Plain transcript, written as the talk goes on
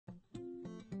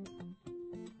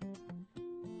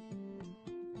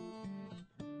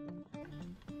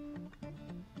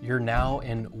You're now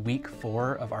in week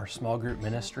 4 of our small group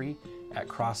ministry at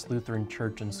Cross Lutheran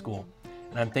Church and School.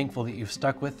 And I'm thankful that you've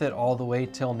stuck with it all the way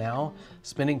till now,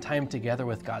 spending time together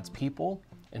with God's people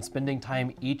and spending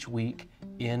time each week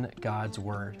in God's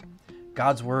Word.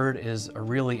 God's Word is a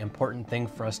really important thing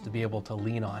for us to be able to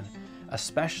lean on,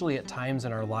 especially at times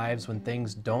in our lives when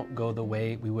things don't go the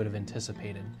way we would have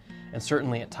anticipated. And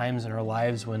certainly at times in our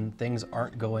lives when things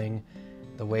aren't going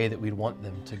the way that we'd want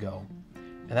them to go.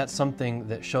 And that's something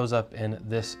that shows up in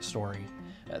this story.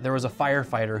 There was a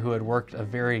firefighter who had worked a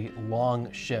very long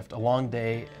shift, a long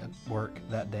day at work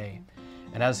that day.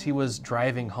 And as he was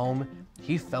driving home,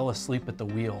 he fell asleep at the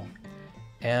wheel.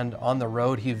 And on the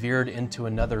road, he veered into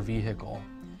another vehicle.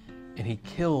 And he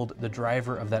killed the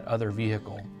driver of that other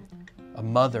vehicle, a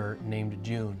mother named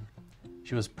June.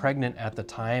 She was pregnant at the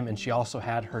time, and she also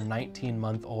had her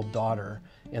 19-month-old daughter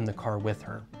in the car with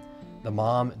her. The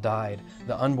mom died,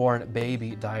 the unborn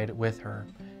baby died with her,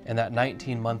 and that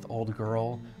 19-month-old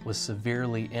girl was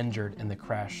severely injured in the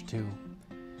crash too.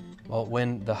 Well,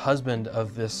 when the husband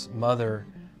of this mother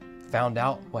found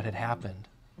out what had happened,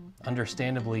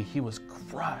 understandably, he was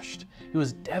crushed. He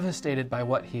was devastated by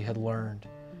what he had learned.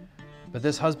 But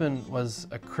this husband was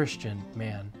a Christian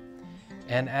man.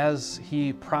 And as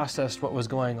he processed what was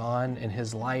going on in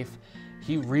his life,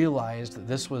 he realized that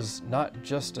this was not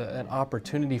just an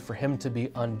opportunity for him to be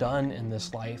undone in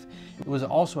this life. It was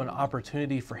also an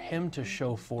opportunity for him to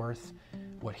show forth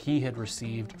what he had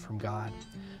received from God.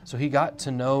 So he got to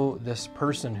know this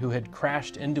person who had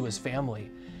crashed into his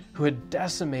family, who had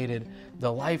decimated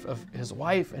the life of his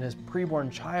wife and his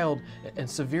preborn child and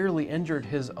severely injured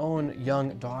his own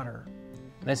young daughter.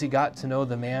 And as he got to know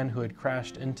the man who had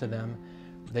crashed into them,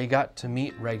 they got to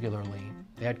meet regularly.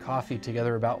 They had coffee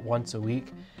together about once a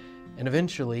week. And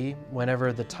eventually,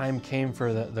 whenever the time came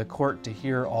for the court to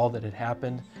hear all that had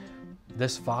happened,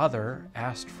 this father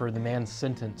asked for the man's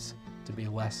sentence to be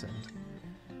lessened.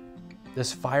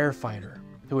 This firefighter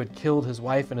who had killed his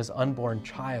wife and his unborn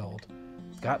child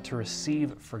got to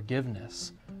receive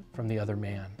forgiveness from the other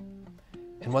man.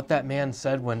 And what that man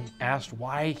said when asked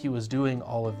why he was doing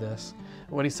all of this,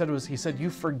 what he said was, he said,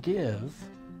 "You forgive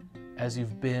as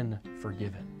you've been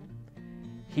forgiven."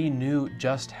 He knew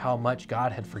just how much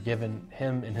God had forgiven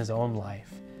him in his own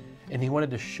life, and he wanted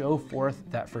to show forth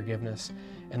that forgiveness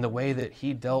in the way that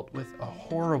he dealt with a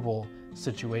horrible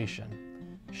situation.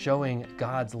 Showing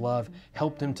God's love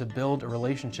helped him to build a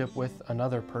relationship with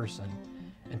another person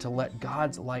and to let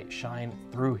God's light shine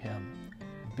through him,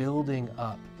 building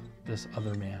up this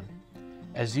other man.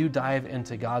 As you dive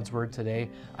into God's Word today,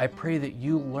 I pray that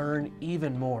you learn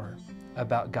even more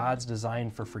about God's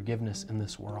design for forgiveness in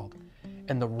this world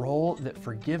and the role that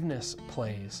forgiveness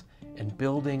plays in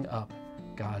building up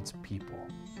God's people.